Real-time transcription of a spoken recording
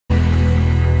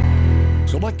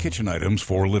Select kitchen items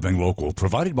for living local,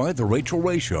 provided by The Rachel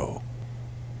Ray Show.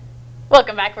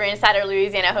 Welcome back. We're inside our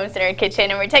Louisiana Home Center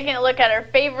kitchen, and we're taking a look at our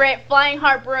favorite Flying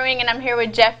Heart Brewing, and I'm here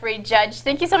with Jeffrey Judge.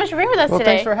 Thank you so much for being with us today. Well,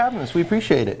 thanks for having us. We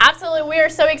appreciate it. Absolutely. We are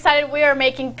so excited. We are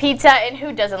making pizza, and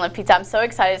who doesn't love pizza? I'm so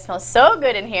excited. It smells so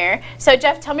good in here. So,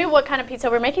 Jeff, tell me what kind of pizza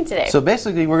we're making today. So,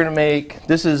 basically, we're going to make,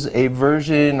 this is a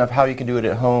version of how you can do it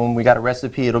at home. We got a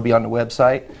recipe. It'll be on the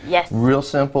website. Yes. Real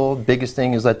simple. Biggest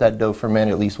thing is let that dough ferment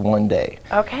at least one day.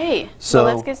 Okay. So,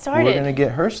 well, let's get started. We're going to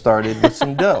get her started with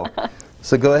some dough.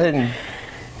 So, go ahead and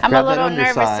I'm a little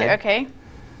nervous here. Okay.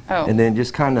 Oh. And then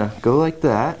just kind of go like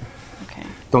that. Okay.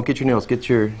 Don't get your nails. Get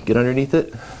underneath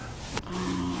it. Okay,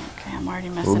 I'm already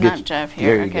messing up, Jeff.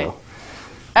 Here. There you go.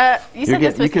 You said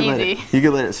this was easy. You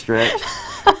can let it stretch.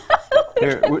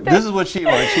 Here, this is what she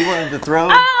wanted. She wanted to throw.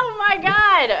 Oh my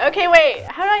God. Okay, wait.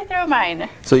 How do I throw mine?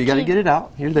 So you got to get it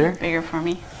out. You're there. Bigger for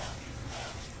me.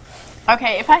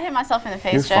 Okay, if I hit myself in the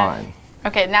face, you're Jeff. fine.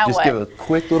 Okay, now just what? Just give a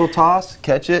quick little toss.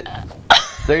 Catch it.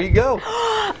 There you go.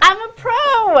 I'm a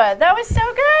pro. That was so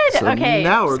good. So okay,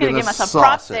 now I'm we're just gonna give myself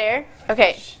props there.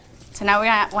 Okay, so now we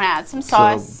want to add some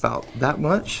sauce. So about that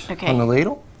much okay. on the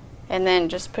ladle. And then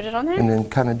just put it on there. And then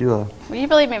kind of do a. Will you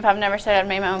believe me if I've never said I'd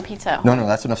made my own pizza? No,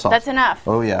 that's enough sauce. That's enough.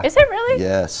 Oh yeah. Is it really?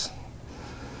 Yes.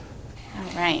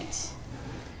 All right.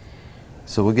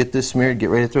 So we'll get this smeared.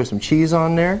 Get ready to throw some cheese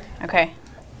on there. Okay.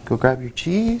 Go grab your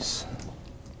cheese.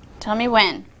 Tell me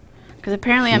when, because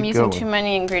apparently I'm using going. too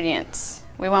many ingredients.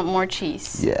 We want more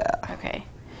cheese. Yeah. Okay.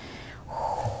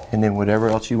 And then whatever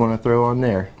else you want to throw on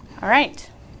there. All right.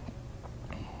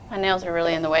 My nails are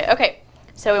really in the way. Okay.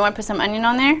 So we want to put some onion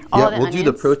on there? Yeah, we'll do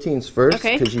the proteins first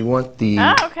because you want the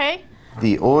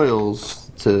the oils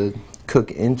to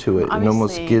cook into it. Obviously, it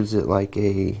almost gives it like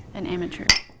an amateur.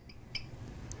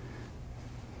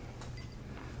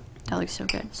 That looks so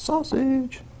good.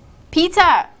 Sausage.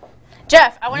 Pizza.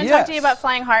 Jeff, I want to talk to you about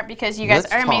Flying Heart because you guys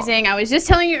are amazing. I was just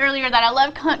telling you earlier that I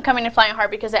love coming to Flying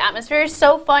Heart because the atmosphere is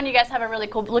so fun. You guys have a really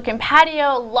cool looking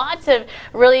patio, lots of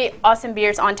really awesome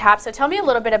beers on tap. So tell me a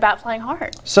little bit about Flying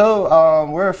Heart. So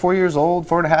we're 4 years old,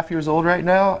 4.5 years old right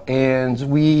now, and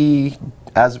we,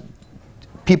 as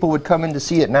people would come in to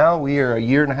see it now, we are 1.5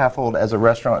 years old as a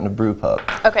restaurant and a brew pub.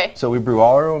 Okay. So we brew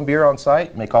all our own beer on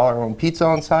site, make all our own pizza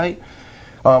on site.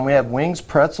 We have wings,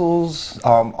 pretzels,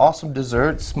 awesome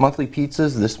desserts, monthly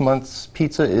pizzas. This month's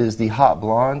pizza is the Hot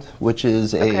Blonde, which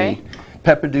is a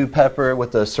pepperdew pepper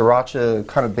with a sriracha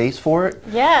kind of base for it.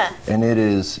 Yeah. And it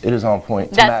is on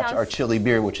point to match our chili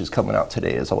beer, which is coming out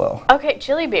today as well. Okay,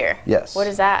 chili beer. Yes. What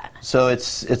is that? So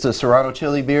it's a Serrano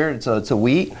chili beer. It's a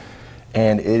wheat.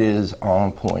 And it is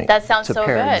on point. That sounds so good. To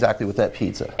pair exactly with that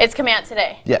pizza. It's coming out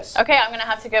today? Yes. Okay, I'm going to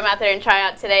have to go out there and try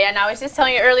out today. And I was just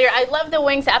telling you earlier, I love the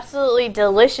wings. Absolutely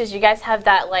delicious. You guys have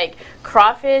that, like,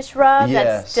 crawfish rub. Yes.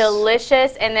 That's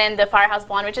delicious. And then the Firehouse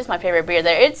Blonde, which is my favorite beer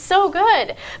there. It's so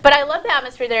good. But I love the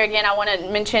atmosphere there. Again, I want to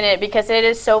mention it because it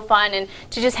is so fun. And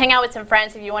to just hang out with some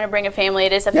friends, if you want to bring a family,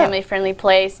 it is a family-friendly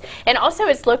place. And also,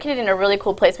 it's located in a really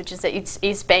cool place, which is the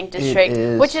East Bank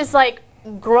District, which is, like,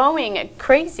 growing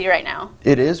crazy right now.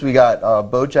 It is. We got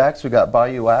Bojacks, we got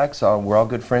Bayou Wax. We're all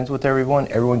good friends with everyone.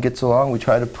 Everyone gets along. We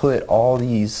try to put all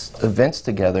these events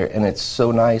together, and it's so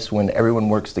nice when everyone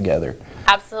works together.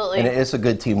 Absolutely. And it's a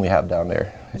good team we have down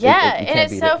there. Yeah, and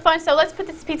it's so fun. So let's put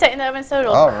this pizza in the oven so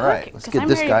it'll all cook. Right, let's get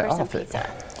this guy off it.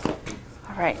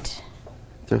 All right.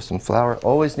 Throw some flour.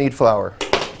 Always need flour.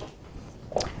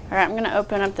 All right, I'm going to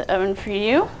open up the oven for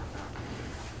you.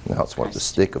 Now it's want the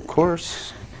stick, of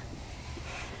course.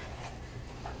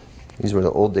 These were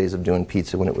the old days of doing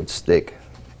pizza when it would stick.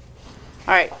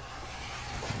 All right.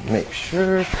 Make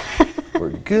sure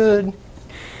we're good.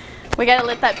 We got to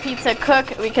let that pizza cook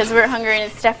because we're hungry and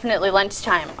it's definitely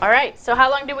lunchtime. All right, so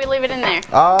how long do we leave it in there?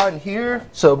 In here,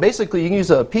 so basically you can use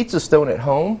a pizza stone at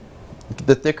home.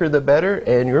 The thicker the better,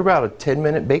 and you're about a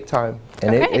 10-minute bake time,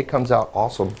 and it comes out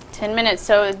awesome. 10 minutes,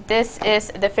 so this is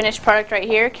the finished product right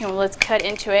here. Let's cut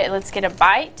into it, let's get a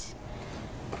bite.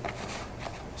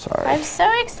 Sorry. I'm so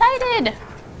excited.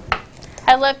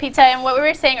 I love pizza, and what we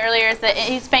were saying earlier is that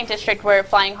in East Bank District, where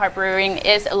Flying Heart Brewing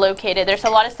is located, there's a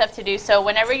lot of stuff to do. So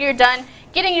whenever you're done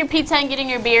getting your pizza and getting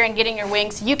your beer and getting your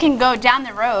wings, you can go down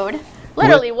the road,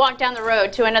 literally walk down the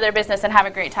road to another business and have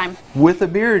a great time. With a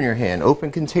beer in your hand,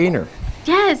 open container.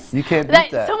 Yes. You can't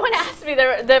beat that. Someone asked me,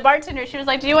 the bartender, she was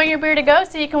like, do you want your beer to go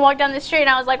so you can walk down the street? And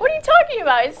I was like, what are you talking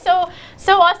about? It's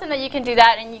so awesome that you can do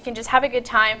that, and you can just have a good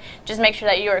time. Just make sure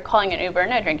that you are calling an Uber,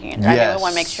 no drinking and driving. Yes. We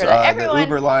want to make sure that everyone the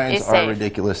Uber lines is safe. are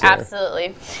ridiculous there.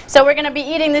 Absolutely. So we're going to be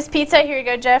eating this pizza. Here you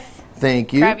go, Jeff.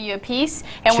 Thank you. Grab you a piece.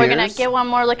 And we're going to get one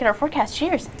more look at our forecast.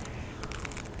 Cheers.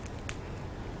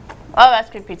 Oh, that's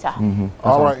good pizza.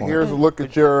 All right, here's a look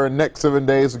at your next 7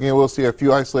 days. Again, we'll see a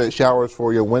few isolated showers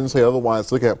for you Wednesday.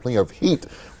 Otherwise, look at plenty of heat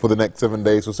for the next 7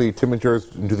 days. We'll see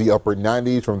temperatures into the upper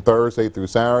 90s from Thursday through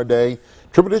Saturday.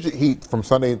 Triple-digit heat from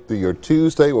Sunday through your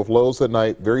Tuesday with lows at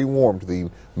night. Very warm to the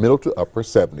middle to upper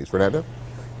 70s. Fernando?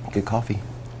 Good coffee.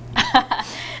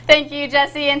 Thank you,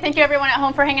 Jesse, and thank you everyone at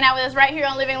home for hanging out with us right here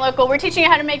on Living Local. We're teaching you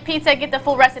how to make pizza. Get the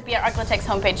full recipe at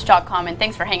arclatexhomepage.com, and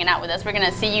thanks for hanging out with us. We're going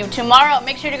to see you tomorrow.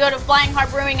 Make sure to go to Flying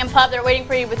Heart Brewing Pub. They're waiting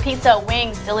for you with pizza,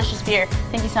 wings, delicious beer.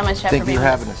 Thank you so much, Chef, Thank for you being for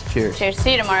with having us. Cheers. Cheers.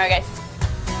 See you tomorrow, guys.